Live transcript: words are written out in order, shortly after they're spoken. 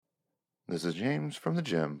This is James from the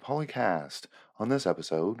Gym Polycast. On this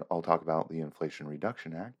episode, I'll talk about the Inflation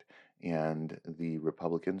Reduction Act and the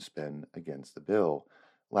Republican spin against the bill.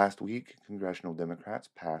 Last week, congressional Democrats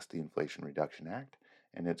passed the Inflation Reduction Act,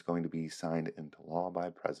 and it's going to be signed into law by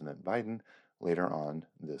President Biden later on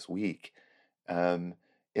this week. Um,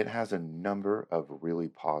 it has a number of really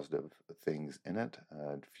positive things in it,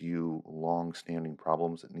 a few long standing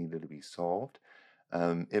problems that needed to be solved.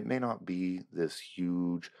 It may not be this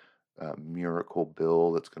huge miracle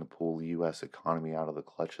bill that's going to pull the U.S. economy out of the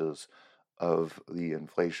clutches of the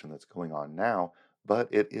inflation that's going on now, but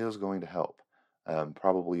it is going to help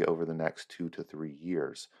probably over the next 2 to 3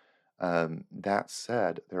 years. That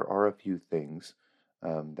said, there are a few things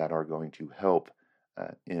that are going to help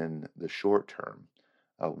in the short term.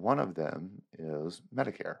 One of them is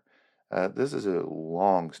Medicare. This is a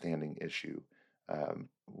long standing issue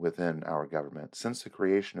within our government. Since the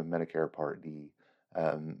creation of Medicare Part D,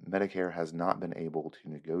 Medicare has not been able to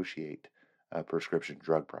negotiate prescription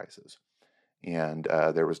drug prices, and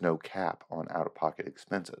there was no cap on out of pocket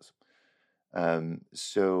expenses.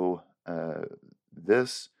 So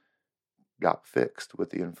this got fixed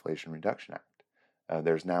with the Inflation Reduction Act.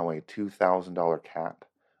 There's now a $2,000 cap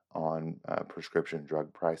on prescription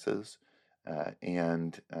drug prices,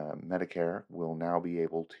 and Medicare will now be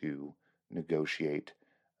able to negotiate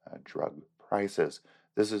drug prices.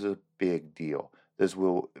 This is a big deal. This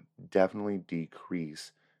will definitely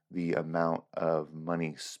decrease the amount of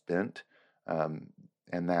money spent, um,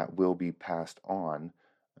 and that will be passed on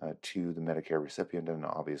to the Medicare recipient and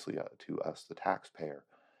obviously to us, the taxpayer.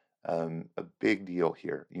 A big deal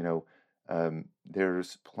here.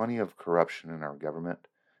 There's plenty of corruption in our government,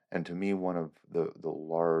 and to me, one of the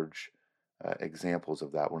large examples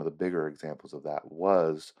of that, one of the bigger examples of that,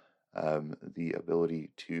 was the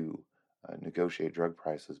ability to negotiate drug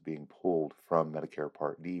prices being pulled from Medicare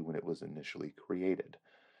Part D when it was initially created.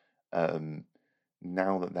 Um,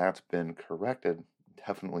 Now that that's been corrected,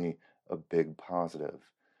 definitely a big positive.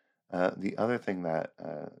 The other thing that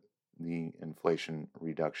the Inflation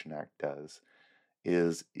Reduction Act does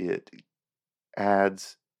is it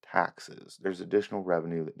adds taxes. There's additional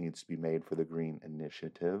revenue that needs to be made for the green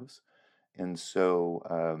initiatives. And so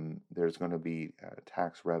there's going to be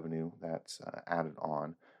tax revenue that's added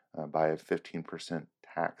on by a 15%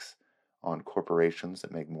 tax on corporations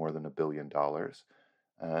that make more than $1 billion.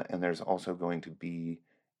 And there's also going to be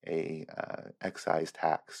a excise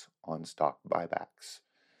tax on stock buybacks.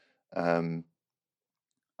 Um,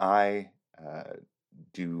 I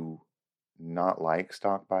do not like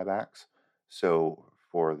stock buybacks, so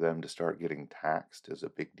for them to start getting taxed is a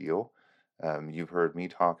big deal. You've heard me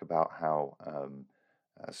talk about how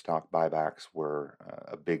stock buybacks were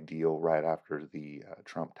a big deal right after the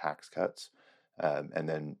Trump tax cuts, and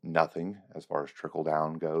then nothing as far as trickle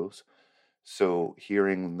down goes. So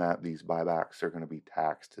hearing that these buybacks are going to be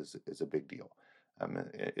taxed is a big deal.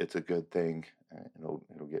 It's a good thing.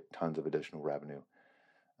 It'll get tons of additional revenue.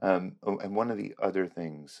 Oh, and one of the other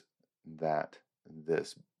things that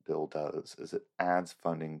this bill does is it adds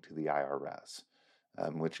funding to the IRS,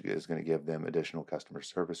 which is going to give them additional customer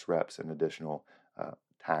service reps and additional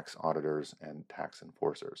tax auditors and tax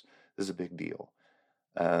enforcers. This is a big deal.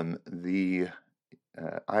 The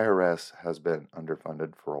IRS has been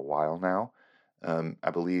underfunded for a while now. I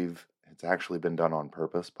believe it's actually been done on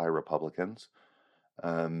purpose by Republicans,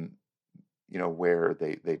 um, where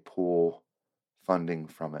they pull funding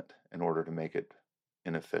from it in order to make it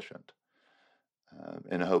inefficient,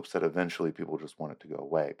 in hopes that eventually people just want it to go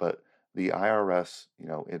away. But the IRS,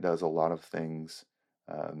 it does a lot of things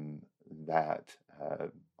um, that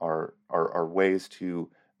are ways to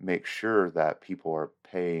make sure that people are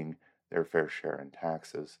paying their fair share in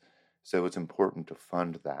taxes. So it's important to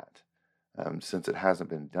fund that. Since it hasn't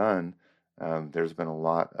been done, there's been a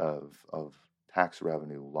lot of tax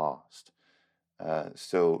revenue lost.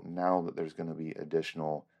 So now that there's going to be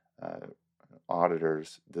additional uh,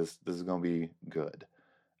 auditors, this is going to be good.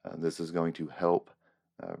 This is going to help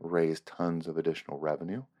raise tons of additional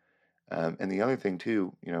revenue. And the other thing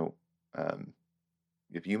too, um,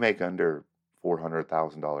 if you make under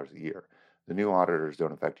 $400,000 a year, the new auditors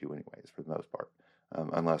don't affect you anyways, for the most part,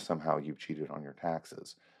 unless somehow you've cheated on your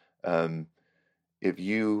taxes. Um, if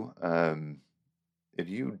you if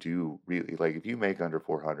you do really like if you make under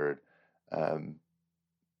 400K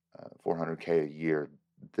a year,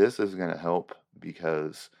 this is going to help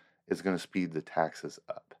because it's going to speed the taxes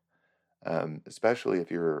up. Especially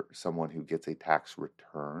if you're someone who gets a tax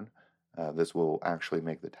return, this will actually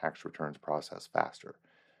make the tax returns process faster.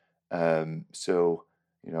 So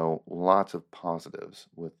lots of positives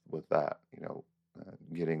with that.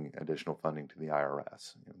 getting additional funding to the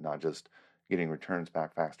IRS. Not just getting returns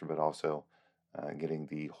back faster, but also getting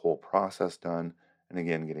the whole process done. And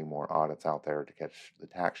again, getting more audits out there to catch the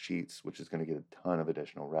tax cheats, which is going to get a ton of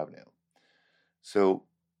additional revenue. So,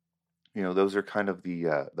 those are kind of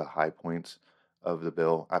the high points of the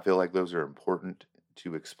bill. I feel like those are important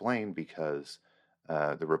to explain because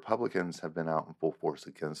the Republicans have been out in full force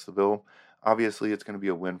against the bill. Obviously, it's going to be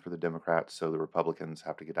a win for the Democrats, so the Republicans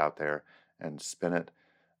have to get out there and spin it.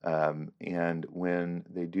 And when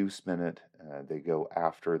they do spin it, they go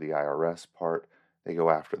after the IRS part. They go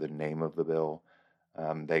after the name of the bill.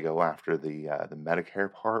 They go after the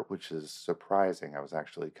Medicare part, which is surprising. I was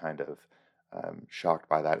actually kind of shocked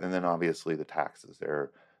by that. And then obviously the taxes. They're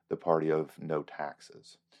the party of no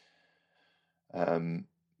taxes. Um,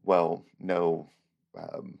 well, no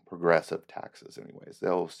progressive taxes, anyways.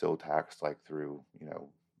 They'll still tax like through,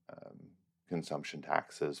 um, consumption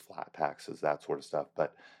taxes, flat taxes, that sort of stuff.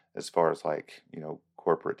 But as far as like,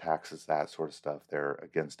 corporate taxes, that sort of stuff, they're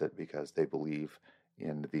against it because they believe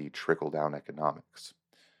in the trickle down economics.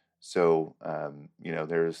 So,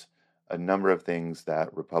 there's a number of things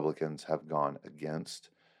that Republicans have gone against.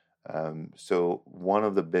 So, one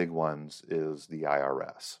of the big ones is the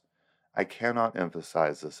IRS. I cannot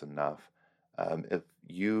emphasize this enough. If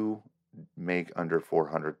you make under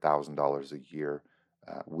 $400,000 a year,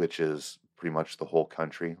 which is pretty much the whole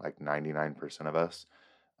country, like 99% of us,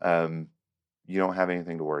 um, you don't have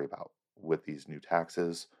anything to worry about with these new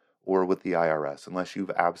taxes or with the IRS unless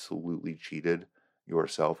you've absolutely cheated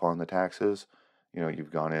yourself on the taxes.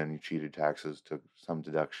 You've gone in, you cheated taxes, took some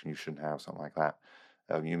deduction you shouldn't have, something like that.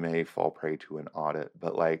 You may fall prey to an audit,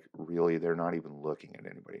 but like really, they're not even looking at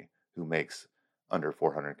anybody who makes under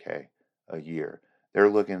 400K a year. They're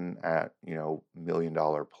looking at, $1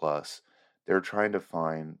 million plus. They're trying to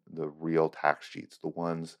find the real tax cheats, the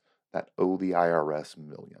ones that owe the IRS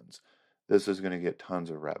millions. This is going to get tons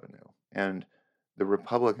of revenue. And the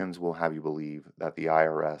Republicans will have you believe that the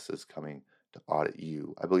IRS is coming to audit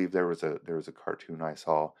you. I believe there was a cartoon I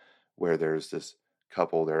saw where there's this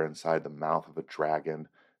couple, they're inside the mouth of a dragon.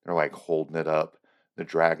 They're like holding it up. The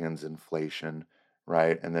dragon's inflation,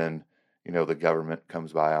 right? And then, the government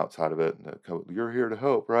comes by outside of it and you're here to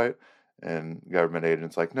help, right? And government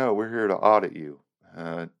agents like, no, we're here to audit you.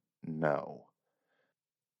 No.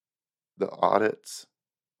 The audits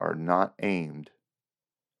are not aimed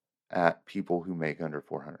at people who make under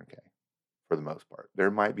 400K for the most part.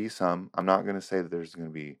 There might be some. I'm not going to say that there's going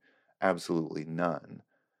to be absolutely none,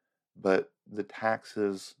 but the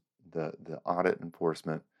taxes, the audit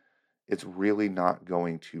enforcement, it's really not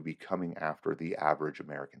going to be coming after the average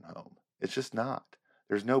American home. It's just not.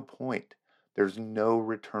 There's no point. There's no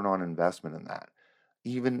return on investment in that.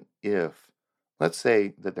 Even if, let's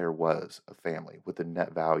say that there was a family with a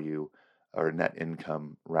net value or net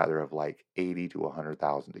income rather of like 80 to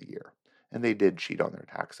 100,000 a year, and they did cheat on their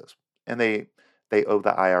taxes, and they owe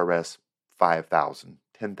the IRS $5,000,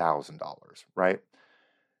 $10,000, right?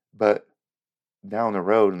 But down the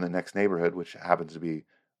road in the next neighborhood, which happens to be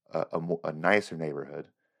a nicer neighborhood,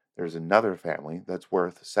 there's another family that's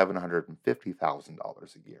worth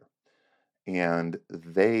 $750,000 a year. And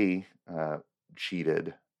they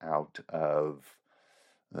cheated out of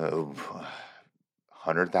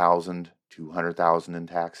 100,000, 200,000 in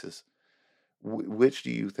taxes. Which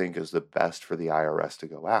do you think is the best for the IRS to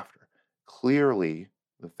go after? Clearly,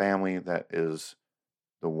 the family that is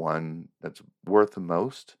the one that's worth the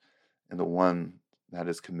most and the one that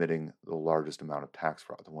is committing the largest amount of tax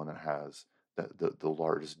fraud, the one that has the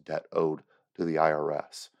largest debt owed to the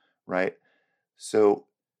IRS, right? So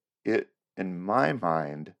it, in my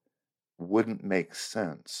mind, wouldn't make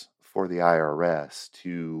sense for the IRS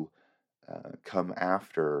to come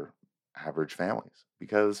after average families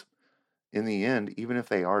because in the end, even if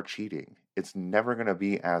they are cheating, it's never going to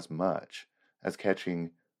be as much as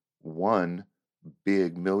catching one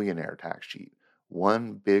big millionaire tax cheat.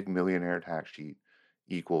 One big millionaire tax cheat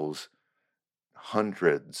equals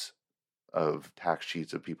hundreds of tax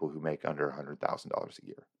cheats of people who make under $100,000 a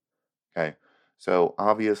year. Okay. So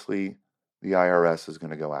obviously the IRS is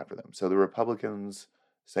going to go after them. So the Republicans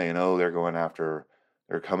saying, oh, they're coming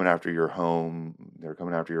after your home, they're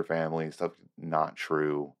coming after your family, stuff, not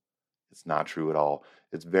true. It's not true at all.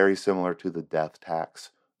 It's very similar to the death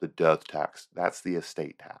tax. The death tax, that's the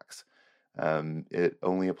estate tax. It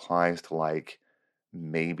only applies to like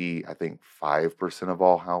maybe, I think, 5% of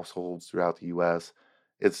all households throughout the US.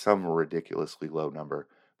 It's some ridiculously low number.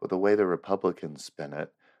 But the way the Republicans spin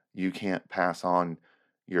it, you can't pass on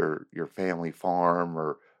your family farm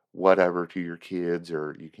or whatever to your kids,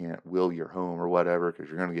 or you can't will your home or whatever because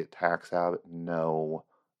you're going to get taxed out. No,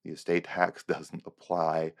 The estate tax doesn't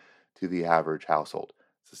apply to the average household.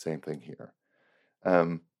 It's the same thing here.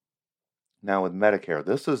 Um, Now with Medicare,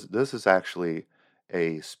 this is actually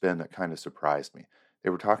a spin that kind of surprised me. They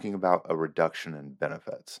were talking about a reduction in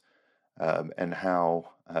benefits, and how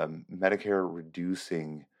Medicare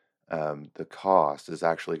reducing the cost is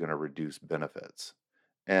actually going to reduce benefits,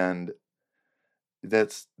 and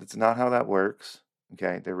that's not how that works.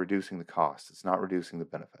 Okay, they're reducing the cost. It's not reducing the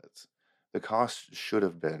benefits. The cost should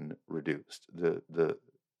have been reduced. The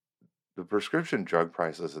prescription drug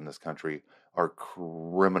prices in this country are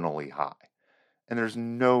criminally high. And there's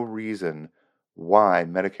no reason why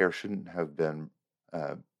Medicare shouldn't have been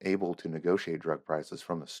able to negotiate drug prices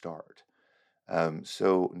from the start.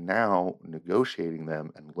 So now negotiating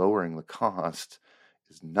them and lowering the cost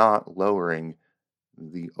is not lowering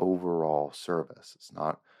the overall service. It's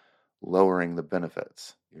not lowering the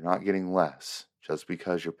benefits. You're not getting less just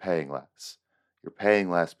because you're paying less. You're paying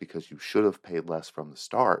less because you should have paid less from the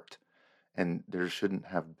start, and there shouldn't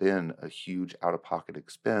have been a huge out of pocket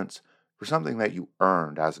expense for something that you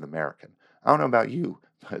earned as an American. I don't know about you,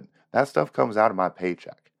 but that stuff comes out of my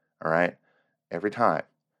paycheck, all right? Every time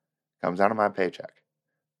comes out of my paycheck.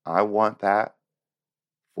 I want that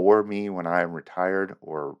for me when I am retired,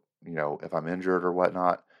 or, if I'm injured or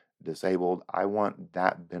whatnot, disabled. I want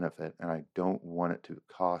that benefit, and I don't want it to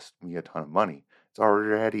cost me a ton of money. It's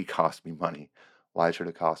already cost me money. Why should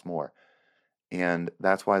it cost more? And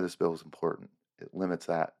that's why this bill is important. It limits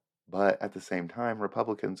that. But at the same time,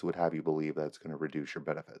 Republicans would have you believe that it's going to reduce your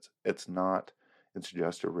benefits. It's not. It's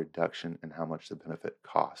just a reduction in how much the benefit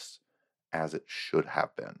costs, as it should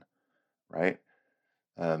have been, right?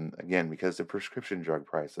 Again, because the prescription drug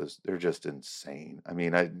prices, they're just insane. I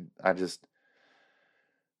mean, I just,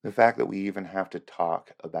 the fact that we even have to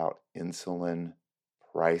talk about insulin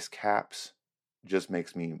price caps just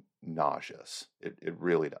makes me nauseous. It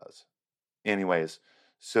really does. Anyways,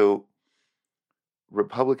 so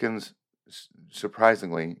Republicans,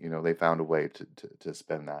 surprisingly, they found a way to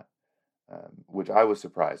spend that, which I was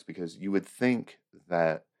surprised, because you would think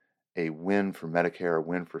that a win for Medicare, a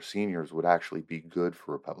win for seniors, would actually be good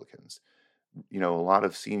for Republicans. A lot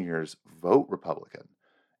of seniors vote Republican,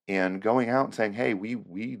 and going out and saying, "Hey,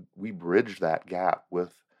 we bridged that gap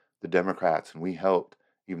with the Democrats, and we helped,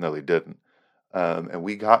 even though they didn't, and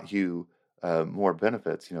we got you more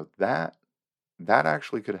benefits." That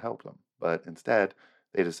actually could help them, but instead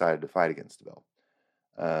they decided to fight against the bill.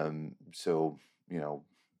 So, you know,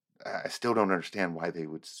 I still don't understand why they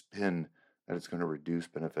would spin that it's going to reduce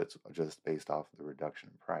benefits just based off the reduction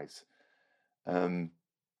in price. Um,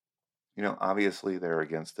 obviously they're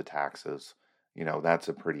against the taxes. That's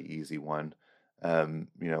a pretty easy one.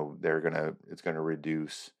 It's going to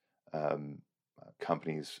reduce um,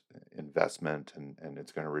 companies' investment, and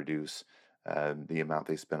it's going to reduce the amount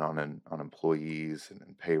they spend on employees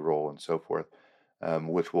and payroll and so forth,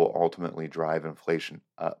 which will ultimately drive inflation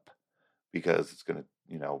up, because it's going to,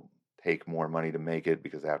 take more money to make it,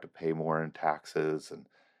 because they have to pay more in taxes and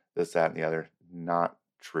this, that, and the other. Not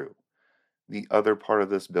true. The other part of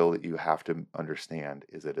this bill that you have to understand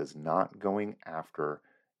is it is not going after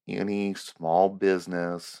any small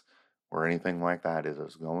business or anything like that. It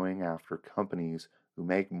is going after companies who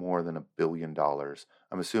make more than $1 billion.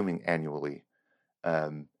 I'm assuming annually.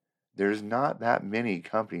 Um, there's not that many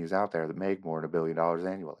companies out there that make more than $1 billion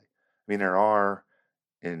annually. I mean, there are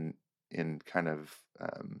in kind of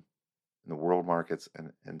in the world markets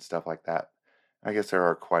and stuff like that. I guess there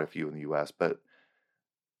are quite a few in the U.S., but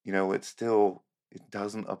it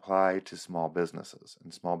doesn't apply to small businesses,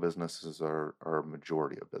 and small businesses are a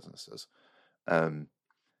majority of businesses. Um,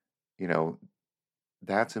 you know,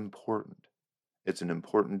 that's important. It's an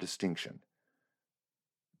important distinction.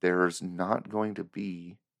 There's not going to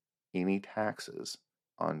be any taxes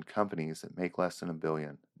on companies that make less than $1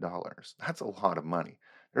 billion. That's a lot of money.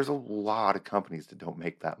 There's a lot of companies that don't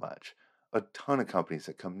make that much. A ton of companies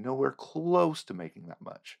that come nowhere close to making that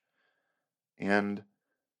much. And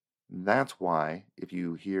that's why, if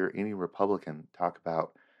you hear any Republican talk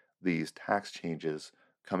about these tax changes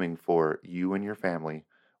coming for you and your family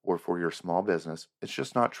or for your small business, it's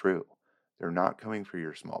just not true. They're not coming for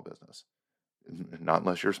your small business. Not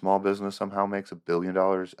unless your small business somehow makes $1 billion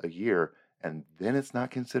a year, and then it's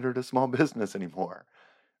not considered a small business anymore,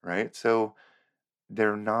 right? So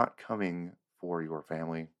they're not coming for your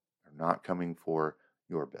family. They're not coming for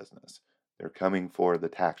your business. They're coming for the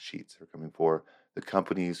tax cheats. They're coming for the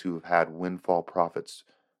companies who have had windfall profits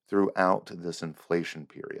throughout this inflation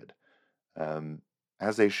period, um,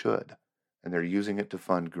 as they should. And they're using it to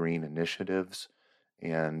fund green initiatives.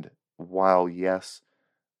 And while, yes,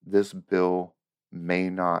 this bill may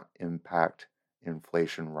not impact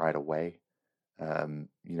inflation right away. The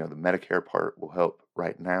Medicare part will help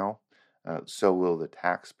right now. So will the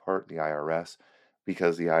tax part, the IRS,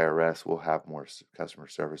 because the IRS will have more customer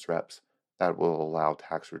service reps that will allow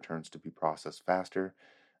tax returns to be processed faster.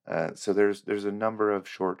 So there's a number of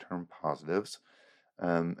short-term positives,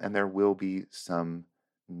 and there will be some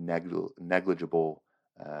negligible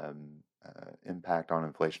impact on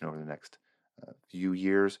inflation over the next few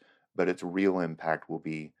years, but its real impact will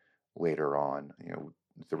be later on,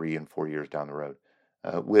 3 and 4 years down the road,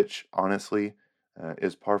 which honestly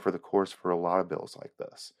is par for the course for a lot of bills like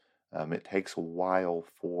this. It takes a while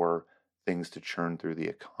for things to churn through the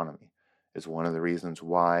economy. Is one of the reasons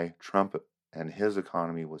why Trump and his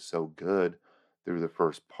economy was so good through the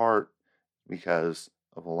first part, because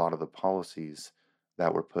of a lot of the policies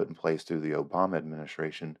that were put in place through the Obama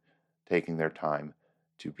administration taking their time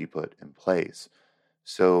to be put in place.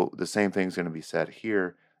 So the same thing's going to be said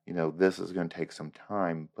here. This is going to take some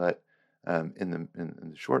time, but in the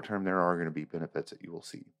short term, there are going to be benefits that you will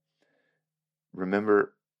see.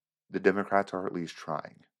 Remember, the Democrats are at least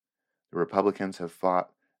trying. The Republicans have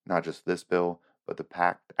fought not just this bill, but the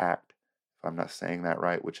PACT Act, if I'm not saying that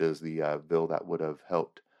right, which is the bill that would have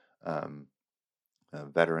helped um,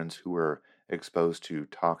 veterans who were exposed to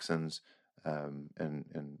toxins in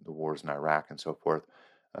the wars in Iraq and so forth,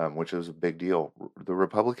 which was a big deal. The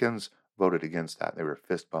Republicans voted against that. They were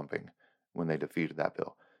fist bumping when they defeated that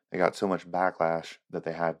bill. They got so much backlash that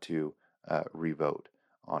they had to re-vote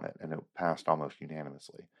on it, and it passed almost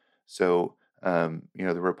unanimously. So, the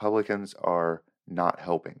Republicans are not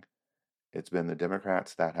helping. It's been the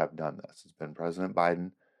Democrats that have done this. It's been President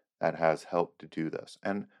Biden that has helped to do this.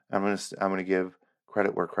 And I'm gonna give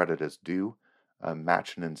credit where credit is due.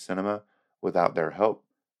 Manchin and Sinema, without their help,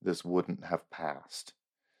 this wouldn't have passed.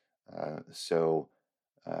 So,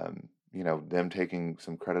 them taking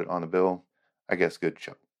some credit on the bill, I guess, good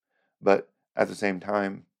show. But at the same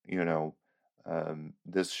time,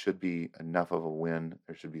 this should be enough of a win.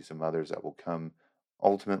 There should be some others that will come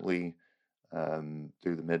ultimately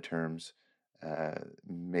through the midterms.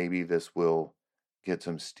 Maybe this will get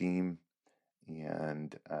some steam,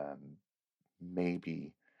 and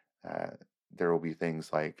maybe uh, there will be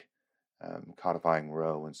things like codifying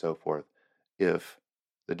Roe and so forth if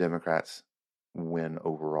the Democrats win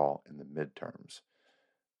overall in the midterms.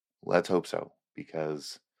 Let's hope so,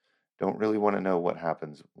 because don't really want to know what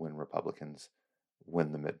happens when Republicans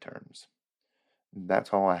win the midterms.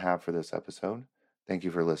 That's all I have for this episode. Thank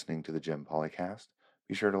you for listening to the Jim Polycast.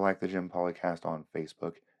 Be sure to like the Jim Polycast on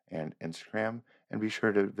Facebook and Instagram, and be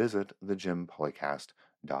sure to visit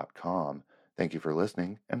thejimpolycast.com. Thank you for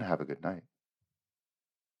listening, and have a good night.